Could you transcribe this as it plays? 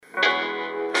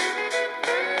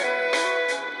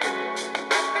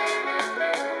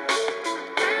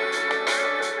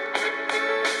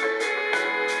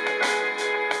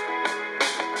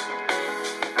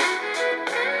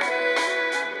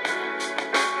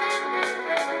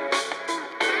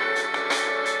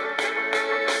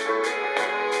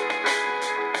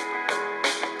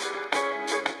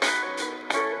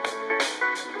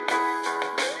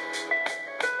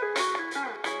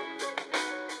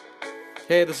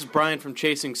Hey, this is Brian from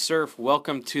Chasing Surf.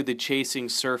 Welcome to the Chasing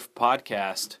Surf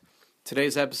podcast.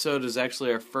 Today's episode is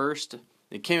actually our first.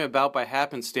 It came about by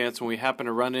happenstance when we happened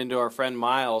to run into our friend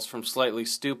Miles from Slightly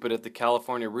Stupid at the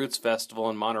California Roots Festival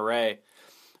in Monterey.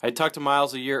 I talked to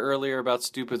Miles a year earlier about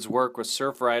Stupid's work with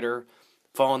Surfrider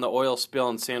following the oil spill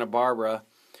in Santa Barbara.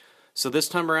 So this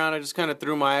time around, I just kind of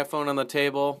threw my iPhone on the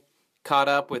table, caught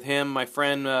up with him, my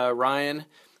friend Ryan,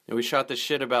 and we shot the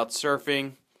shit about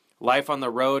surfing, life on the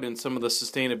road, and some of the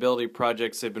sustainability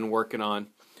projects they've been working on.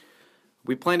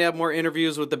 We plan to have more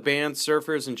interviews with the bands,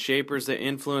 surfers, and shapers that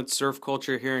influence surf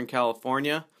culture here in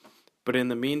California. But in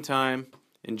the meantime,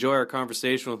 enjoy our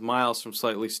conversation with Miles from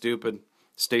Slightly Stupid.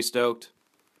 Stay stoked.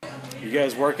 You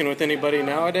guys working with anybody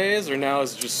nowadays, or now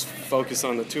is just focus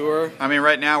on the tour? I mean,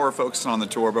 right now we're focused on the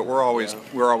tour, but we're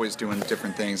always doing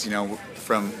different things. You know,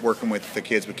 from working with the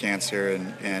kids with cancer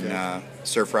and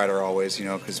Surfrider always. You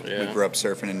know, because we grew up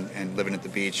surfing and living at the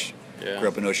beach. Yeah. Grew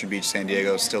up in Ocean Beach, San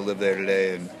Diego. Still live there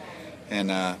today, and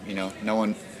you know, no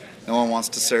one wants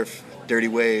to surf dirty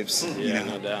waves. Yeah, you know?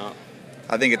 No doubt.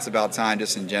 I think it's about time,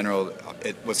 just in general.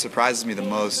 What surprises me the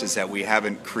most is that we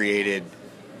haven't created,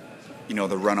 you know,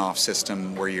 the runoff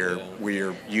system where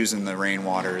you're using the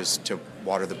rainwaters to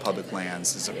water the public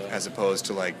lands as opposed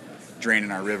to like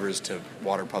draining our rivers to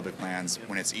water public lands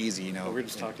when it's easy, you know. We were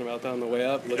just talking about that on the way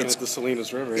up, looking at the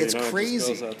Salinas River. It's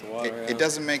crazy. It just goes out the water, it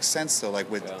doesn't make sense though.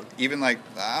 Like with even like,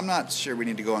 I'm not sure we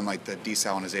need to go on like the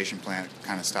desalinization plant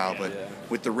kind of style, but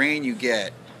with the rain you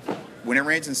get, when it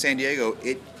rains in San Diego,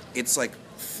 it's like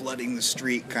flooding the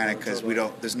street kind of because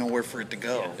there's nowhere for it to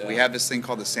go. Yeah. We have this thing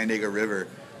called the San Diego River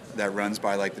that runs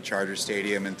by like the Charger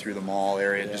Stadium and through the mall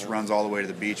area. It just runs all the way to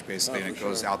the beach basically, and it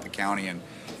goes out the county, and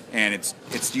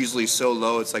it's usually so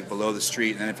low it's like below the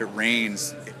street, and then if it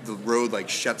rains, the road like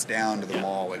shuts down to the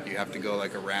mall. Like you have to go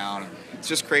like around. It's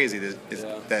just crazy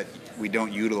that we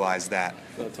don't utilize that.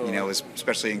 You know,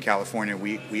 especially in California,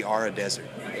 we are a desert.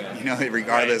 You know,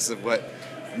 regardless of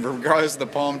the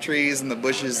palm trees and the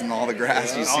bushes and all the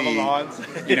grass you see, all the lawns.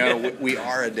 You know, we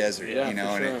are a desert. You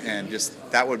know, and just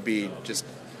that'd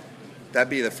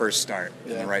be the first start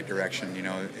in the right direction, you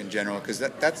know, in general, because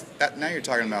that's now you're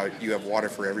talking about you have water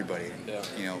for everybody,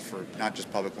 you know, for not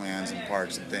just public lands and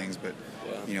parks and things, but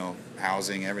you know,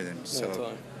 housing, everything.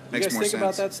 So makes more sense. You guys think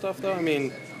about that stuff though? I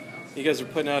mean, you guys are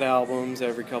putting out albums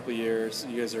every couple of years.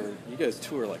 You guys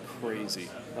tour like crazy.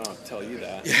 I don't have to tell you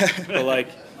that. But like,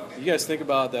 you guys think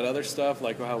about that other stuff,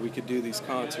 like how we could do these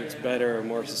concerts better or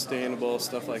more sustainable,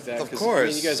 stuff like that? Of course. I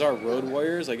mean, you guys are road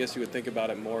warriors. I guess you would think about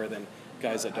it more than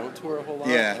guys that don't tour a whole lot.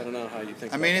 I don't know how you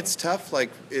think. I mean, it's tough.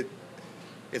 Like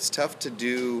it's tough to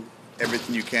do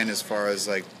everything you can as far as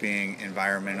like being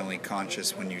environmentally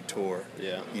conscious when you tour.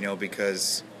 Yeah. You know,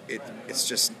 because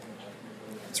it's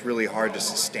really hard to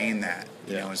sustain that.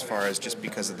 You know, as far as just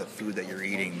because of the food that you're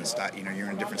eating, you know, you're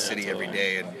in a different city every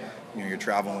day, and you know, you're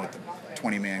traveling with a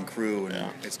 20-man crew,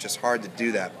 and it's just hard to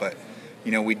do that. But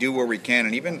you know, we do where we can,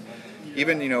 and even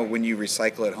you know, when you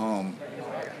recycle at home,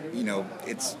 you know,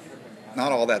 it's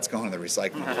not all that's going to the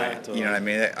recycling plant. You know what I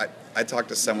mean? I talked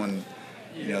to someone,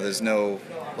 you know, there's no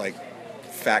like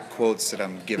fact quotes that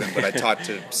I'm giving, but I talked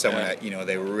to someone that, you know,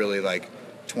 they were really like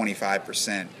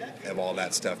 25% of all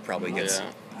that stuff probably gets,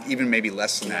 even maybe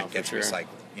less than that gets recycled.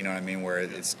 You know what I mean? Where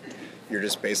you're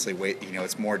just basically you know,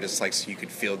 it's more just like so you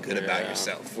could feel good about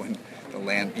yourself when the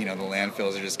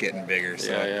landfills are just getting bigger.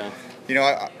 So, you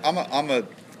know, I'm a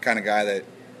kind of guy that,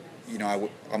 you know,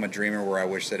 I'm a dreamer where I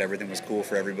wish that everything was cool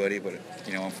for everybody, but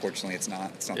you know, unfortunately, it's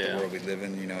not. It's not the world we live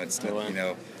in. You know, you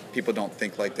know, people don't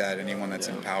think like that. Anyone that's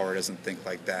in power doesn't think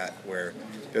like that. Where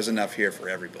there's enough here for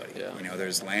everybody. You know,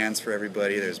 there's lands for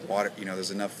everybody. There's water. You know,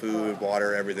 there's enough food,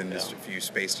 water, everything. Just if you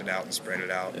spaced it out and spread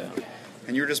it out,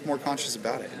 and you're just more conscious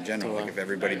about it in general. Like if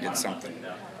everybody did something.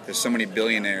 There's so many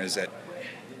billionaires that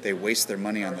they waste their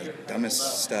money on the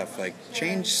dumbest stuff. Like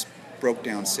change broke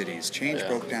down cities, change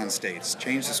broke down states,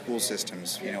 change the school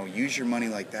systems, you know, use your money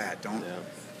like that.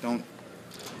 Don't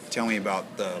tell me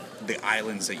about the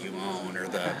islands that you own or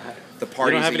the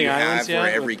parties that you have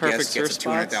where every guest gets a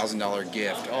 $200,000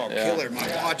 gift. Oh, killer, my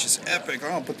watch is epic.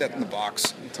 I'll put that in the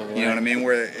box. You know what I mean?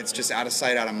 Where it's just out of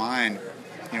sight, out of mind.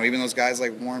 You know, even those guys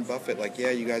like Warren Buffett, like,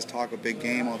 you guys talk a big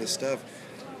game, all this stuff.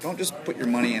 Don't just put your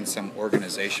money in some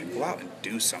organization. Go out and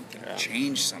do something.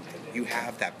 Change something. You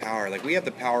have that power. Like, we have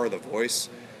the power of the voice,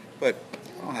 but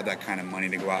I don't have that kind of money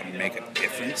to go out and make a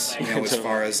difference. You know, as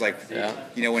far as like,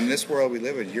 you know, in this world we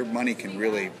live in, your money can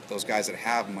really, those guys that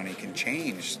have money can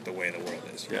change the way the world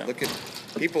is. You know, look at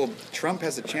people, Trump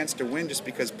has a chance to win just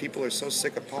because people are so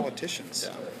sick of politicians.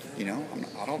 You know,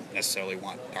 I don't necessarily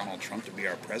want Donald Trump to be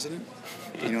our president.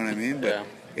 You know what I mean? But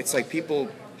it's like people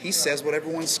he says what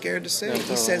everyone's scared to say. Yeah, He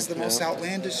totally. says the most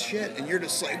outlandish shit, and you're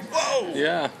just like, whoa,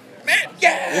 Yeah. man,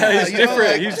 yeah. He's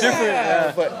different. He's different.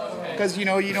 Yeah. But because you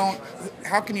don't.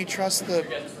 How can you trust the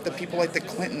people like the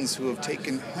Clintons who have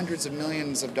taken hundreds of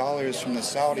millions of dollars from the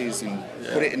Saudis and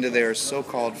put it into their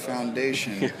so-called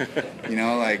foundation?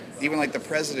 Like even like the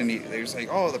president, they was like,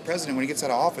 oh, the president when he gets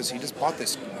out of office, he just bought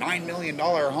this $9 million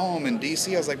home in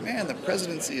D.C. I was like, man, the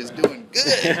presidency is doing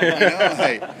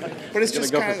good. But it's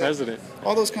just kind of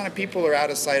all those kind of people are out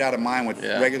of sight, out of mind with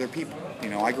regular people.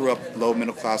 I grew up low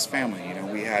middle class family.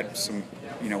 We had some,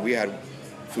 we had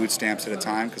food stamps at a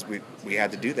time because we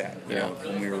had to do that,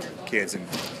 when we were kids, and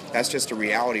that's just a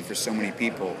reality for so many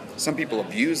people. Some people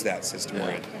abuse that system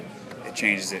where it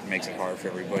changes it, and makes it hard for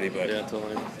everybody. But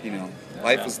totally.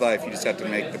 Life is life. You just have to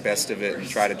make the best of it and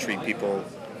try to treat people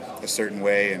a certain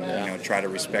way, and try to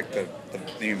respect the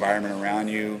environment around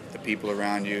you, the people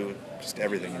around you, just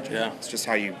everything in general. It's just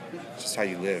how you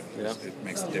live. Yeah. It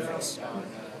makes the difference.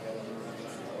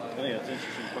 I think that's an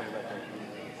interesting point about that.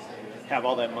 Have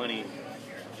all that money,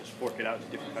 just fork it out to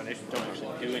different foundations, don't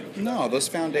actually do anything. No, those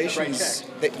foundations,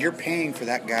 that you're paying for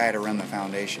that guy to run the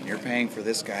foundation. You're paying for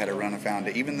this guy to run a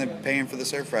foundation. Even paying for the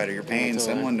surf rider, you're paying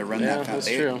someone to run that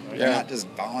foundation. That's true. They're not just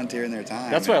volunteering their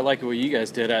time. That's what I like what you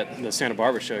guys did at the Santa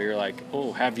Barbara show. You're like,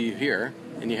 oh, have you here?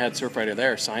 And you had Surfrider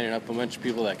there signing up a bunch of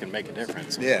people that can make a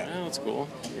difference. Yeah. Oh, that's cool.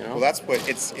 Well, that's what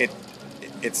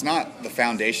it's not the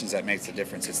foundations that makes the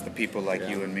difference. It's the people like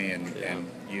you and me and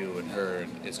you and her.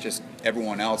 And it's just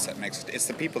everyone else that makes it. It's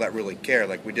the people that really care.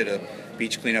 Like we did a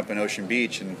beach cleanup in Ocean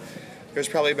Beach, and there's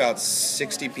probably about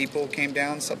 60 people came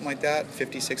down, something like that,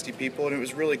 50, 60 people, and it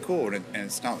was really cool. And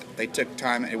it's not, they took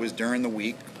time. It was during the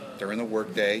week, during the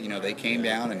work day. They came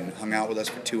down and hung out with us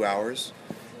for 2 hours,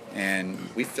 and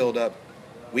we filled up.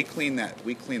 We cleaned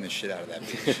the shit out of that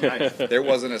beach. Nice. There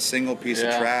wasn't a single piece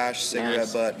of trash,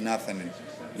 cigarette butt, nothing.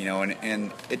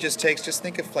 And it just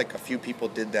think if like a few people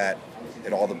did that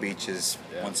at all the beaches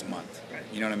once a month.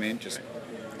 You know what I mean? Just,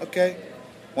 okay,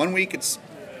 1 week it's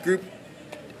group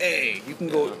A. You can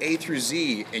go A through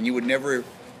Z, and it would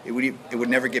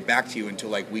never get back to you until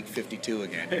like week 52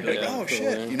 again. You'd be like, oh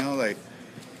shit,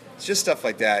 it's just stuff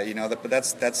like that, but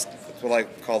that's what I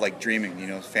call like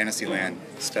dreaming, fantasy land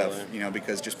stuff,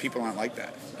 because just people aren't like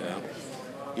that.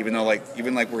 Even though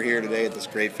even we're here today at this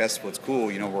great festival, it's cool,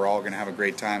 we're all going to have a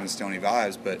great time in Stony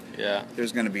Vibes, but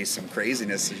there's going to be some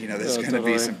craziness, there's going to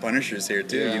be some punishers here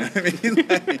too, you know what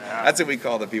I mean? That's what we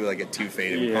call the people that get too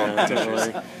faded. We call them punishers.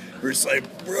 Totally. We're just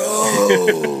like,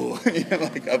 bro,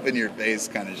 like up in your face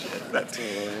kind of shit. That's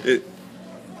it.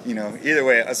 Either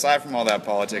way, aside from all that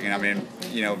politicking, I mean,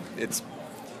 it's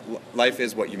life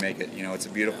is what you make it. It's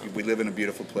we live in a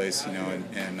beautiful place,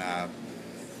 and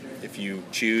if you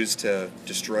choose to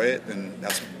destroy it, then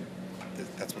that's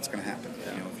what's going to happen.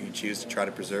 If you choose to try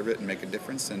to preserve it and make a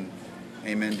difference, then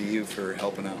amen to you for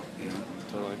helping out.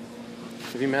 Totally.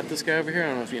 Have you met this guy over here? I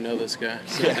don't know if you know this guy.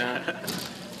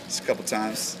 Just a couple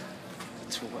times.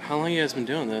 How long you guys been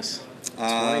doing this?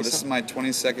 This is my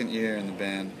 22nd year in the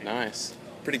band. Nice.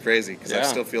 Pretty crazy because I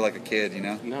still feel like a kid,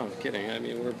 No, I'm kidding. I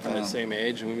mean, we're the same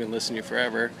age, and we've been listening to you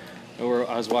forever. I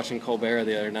was watching Colbert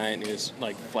the other night, and he was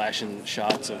like flashing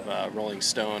shots of Rolling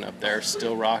Stone up there,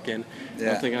 still rocking.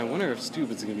 Yeah. I'm thinking, I wonder if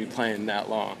Stupid's going to be playing that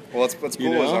long. Well, what's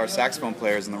cool is our saxophone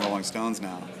player's in the Rolling Stones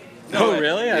now. Oh,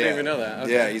 really? I didn't even know that.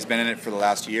 Okay. Yeah, he's been in it for the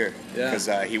last year. Yeah. Because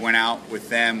he went out with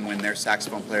them when their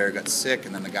saxophone player got sick,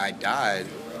 and then the guy died.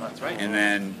 Oh, that's right. And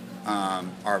then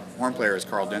our horn player is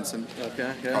Carl Denson.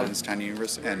 Okay, yeah. Carl Denson Tiny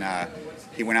Universe. And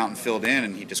he went out and filled in,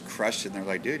 and he just crushed it. And they're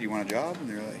like, dude, you want a job?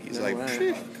 And he's like,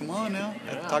 come on now.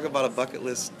 Talk about a bucket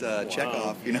list check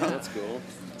off, That's cool.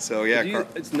 So yeah,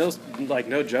 it's no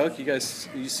joke. You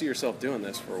see yourself doing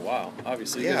this for a while,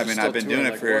 obviously. Yeah, I mean, I've been doing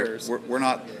it for. We're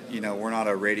not, we're not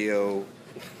a radio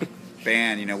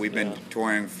band. We've been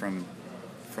touring from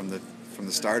the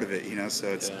start of it. So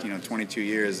it's 22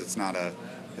 years. It's not a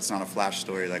flash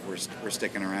story. Like we're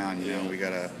sticking around. We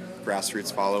got a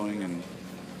grassroots following, and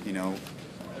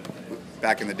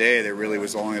back in the day, there really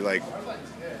was only like.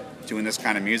 Doing this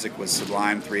kind of music was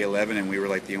Sublime 311, and we were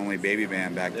like the only baby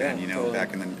band back then, totally.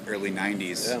 Back in the early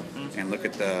 90s. Yeah. And look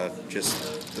at the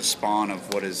spawn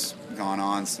of what has gone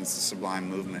on since the Sublime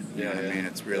movement. You know what I mean?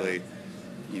 It's really,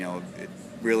 it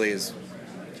really is,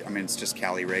 I mean, it's just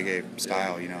Cali reggae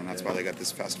style, and that's why they got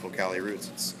this festival, Cali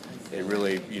Roots. It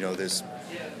really, there's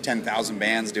 10,000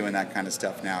 bands doing that kind of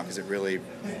stuff now, because it really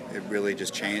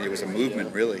just changed. It was a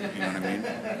movement, really, you know what I mean?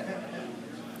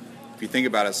 If you think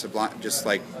about it, Sublime, just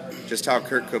how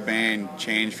Kurt Cobain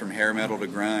changed from hair metal to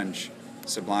grunge,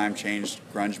 Sublime changed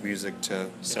grunge music to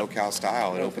SoCal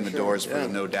style. It opened the doors for the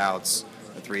No Doubts,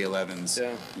 the 311s,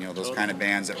 Yeah. you know, those kind of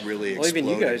bands that really Well, exploded.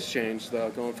 even you guys changed, though,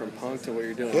 going from punk to what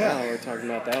you're doing Yeah. now. We're talking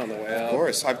about that on the way out. Of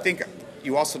course. I think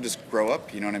you also just grow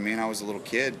up, you know what I mean? I was a little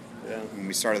kid. Yeah. When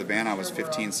we started the band, I was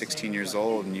 15, 16 years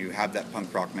old, and you have that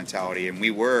punk rock mentality. And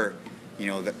we were, you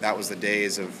know, that was the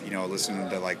days of, you know, listening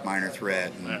to like Minor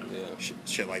Threat and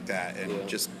shit like that. And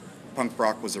just punk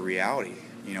rock was a reality.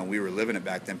 You know, we were living it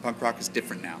back then. Punk rock is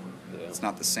different now. Yeah. It's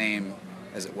not the same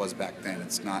as it was back then.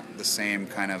 It's not the same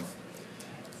kind of,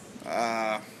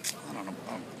 I don't know,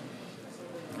 I'm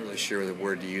not really sure the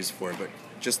word to use for it, but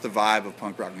just the vibe of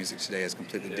punk rock music today is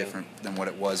completely different than what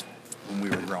it was when we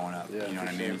were growing up. Yeah, you know what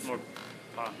I for mean? It's more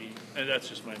poppy, and that's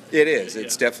just my. It is.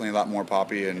 It's definitely a lot more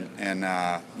poppy, and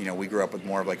you know, we grew up with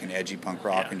more of like an edgy punk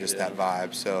rock and just that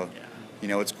vibe. So, you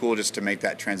know, it's cool just to make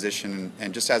that transition.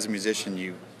 And just as a musician,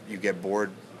 you get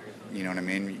bored. You know what I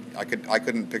mean? I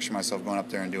couldn't picture myself going up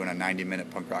there and doing a 90-minute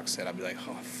punk rock set. I'd be like,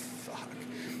 oh fuck,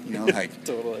 you know, like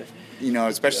Totally. you know,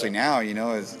 especially now, you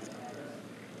know,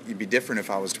 it'd be different if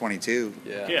I was 22.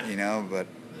 Yeah. You know, but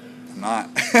I'm not.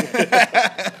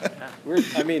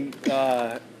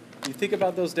 You think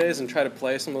about those days and try to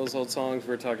play some of those old songs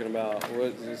we're talking about.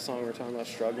 What was the song we're talking about?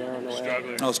 Struggler on the way out?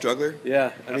 Struggler. Oh, Struggler? Yeah. I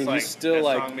That's mean, like, you still that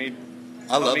like. Song made,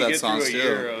 I love helped me that get song through a still.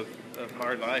 year of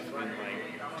hard life in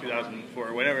like 2004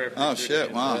 or whatever. Oh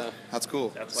shit! Wow, Yeah. that's cool.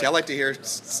 That's See, I like to hear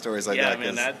stories like that.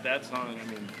 man, 'cause that song.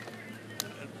 I mean,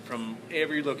 from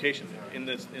every location in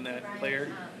that player,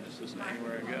 just listen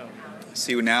anywhere I go.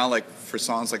 See, now, like for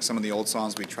songs like some of the old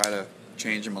songs, we try to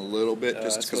change them a little bit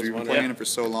just that's because what I we've was been wondering. playing it for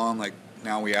so long. Like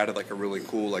now we added like a really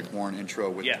cool like horn intro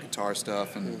with Yeah. guitar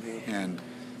stuff and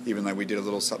even like we did a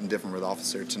little something different with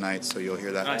Officer tonight, so you'll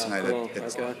hear that Nice. tonight. Cool.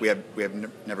 It's, Okay. We have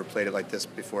never played it like this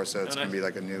before, so it's Oh, gonna nice. be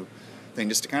like a new thing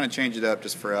just to kind of change it up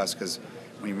just for us because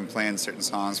when you've been playing certain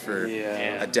songs for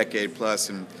Yeah. a decade plus,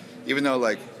 and even though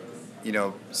like you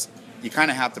know you kind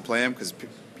of have to play them because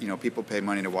you know people pay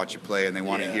money to watch you play and they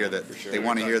want to Yeah, hear that for sure. they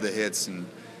want to hear the hits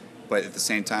but at the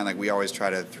same time like we always try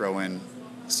to throw in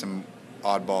some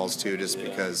oddballs too just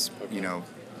because you know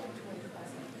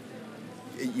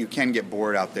you can get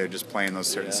bored out there just playing those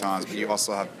certain songs, but you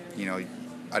also have, you know,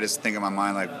 I just think in my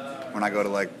mind like when I go to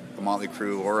like a Motley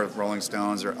Crue or a Rolling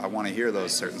Stones, or I want to hear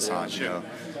those certain songs. You know,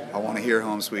 I want to hear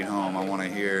Home Sweet Home. I want to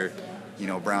hear, you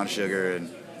know, Brown Sugar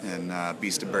and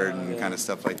Beast of Burden kind of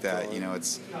stuff like that. You know,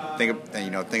 it's think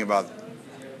about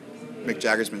Mick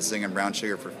Jagger's been singing Brown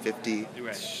Sugar for 50 Could you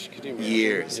imagine?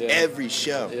 years, Yeah. every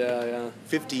show. Yeah.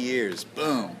 50 years,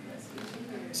 boom.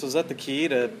 So is that the key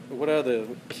to what other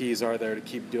keys are there to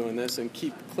keep doing this and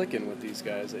keep clicking with these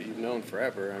guys that you've known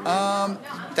forever? I mean,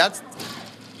 That's,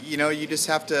 you know, you just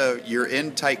have to, you're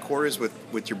in tight quarters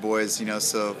with your boys, you know,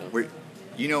 so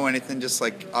you know anything, just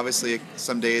like obviously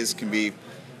some days can be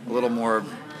a little more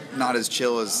not as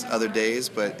chill as other days,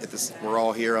 but we're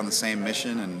all here on the same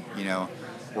mission and, you know,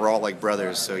 we're all like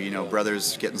brothers. So, you know,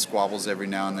 brothers getting squabbles every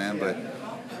now and then, but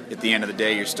at the end of the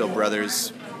day, you're still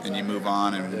brothers and you move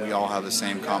on, and we all have the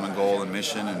same common goal and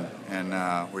mission,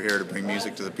 and we're here to bring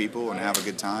music to the people and have a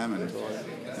good time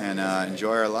and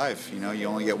enjoy our life. You know, you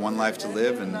only get one life to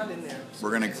live, and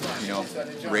we're gonna, you know,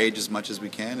 rage as much as we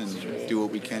can and do what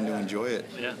we can to enjoy it.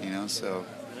 Yeah. You know, so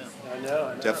I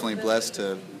know. definitely blessed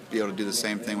to be able to do the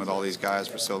same thing with all these guys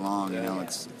for so long. You know,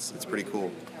 it's pretty cool.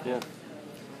 Yeah.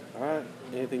 All right.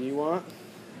 Anything you want?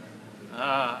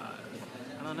 I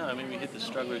don't know. I mean, we hit the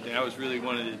Struggler thing. I was really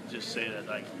wanted to just say that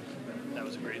that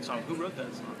was a great song. Who wrote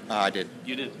that song? I did.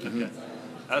 You did. Okay.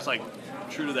 That was like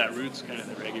true to that roots kind of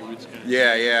the reggae roots kind of.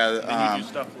 Yeah. Then you do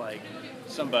stuff like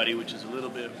Somebody, which is a little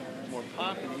bit more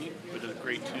poppy, but a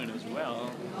great tune as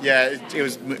well. Yeah, it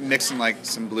was mixing like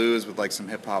some blues with like some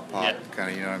hip hop pop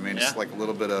kind of, you know what I mean? Just Yeah. like a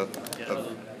little bit of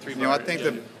Three you know, I bars, think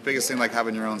the biggest thing like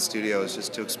having your own studio is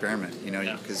just to experiment, you know,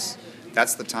 because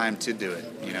that's the time to do it,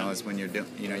 you know, is when you're doing,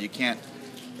 you know, you can't,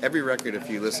 every record,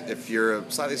 if you're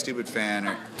a Slightly Stoopid fan,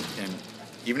 and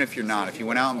even if you're not, if you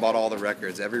went out and bought all the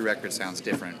records, every record sounds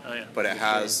different, but it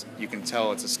has, you can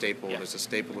tell it's a staple, there's a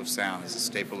staple of sound, it's a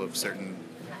staple of certain,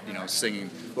 you know, singing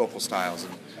vocal styles,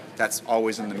 and that's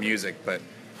always in the music, but,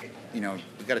 you know,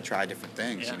 we've got to try different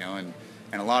things, you know, and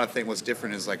a lot of things, what's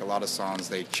different is like a lot of songs,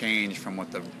 they change from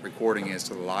what the recording is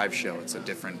to the live show. It's a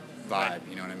different vibe,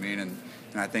 you know what I mean? And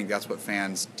I think that's what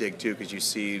fans dig too, because you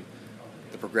see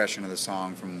the progression of the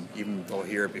song from even they'll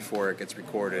hear it before it gets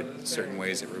recorded, certain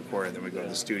ways it recorded, then we go to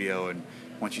the studio, and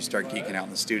once you start geeking out in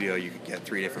the studio, you could get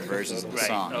 3 different versions of the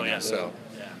song. Oh, you know? yeah. So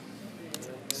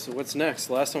So what's next?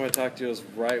 Last time I talked to you was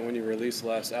right when you released the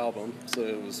last album, so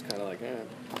it was kind of like,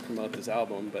 promote this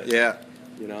album, but yeah.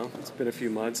 you know, it's been a few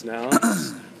months now.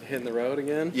 Just hitting the road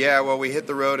again. Yeah, well, we hit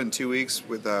the road in 2 weeks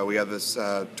with we have this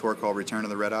tour called Return of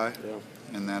the Red Eye,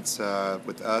 and that's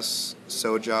with us,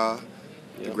 Soja,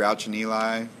 the Grouch and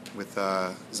Eli, with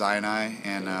Zionai,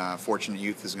 and Fortunate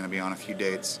Youth is going to be on a few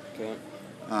dates. Okay.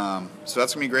 So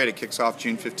that's going to be great. It kicks off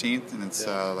June 15th, and it's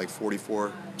like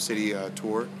 44 city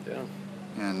tour. Yeah.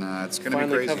 And it's going to be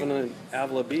Finally crazy. coming to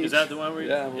Avila Beach. Is that the one where?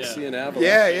 Yeah, we'll see in Avila.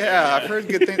 Yeah. I've heard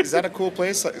good things. Is that a cool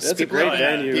place? Like, That's a great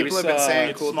venue. People have We been saw- saying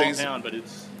It's cool small things. town, but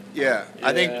it's Yeah,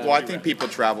 I think. Yeah. Well, I think people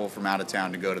travel from out of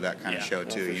town to go to that kind of Yeah. show Oh,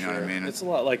 too. for You know what I sure. mean? It's a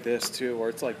lot like this too, where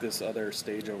it's like this other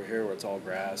stage over here where it's all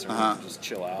grass and Uh-huh. you can just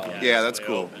chill out. Yeah, that's way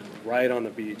cool. open. Right on the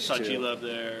beach Saw too. G-Love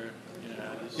there.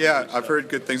 It's Yeah, good I've stuff. heard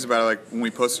good things about it. Like when we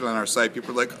posted on our site,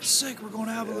 people are like, "Oh, "Sick, we're going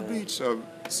to Avila Beach." So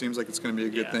it seems like it's going to be a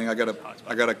good Yeah. thing. I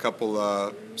got a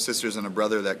couple sisters and a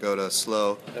brother that go to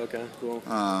Slow, Okay, cool.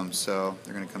 so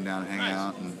they're going to come down and hang Nice.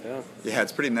 out. And Yeah.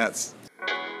 it's pretty nuts.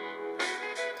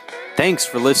 Thanks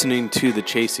for listening to the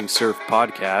Chasing Surf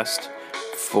podcast.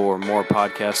 For more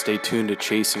podcasts, stay tuned to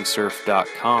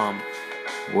chasingsurf.com,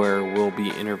 where we'll be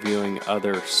interviewing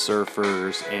other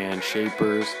surfers and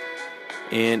shapers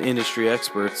and industry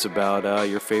experts about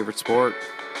your favorite sport,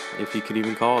 if you could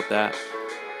even call it that.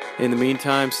 In the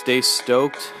meantime, stay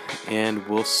stoked, and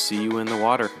we'll see you in the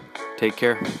water. Take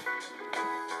care.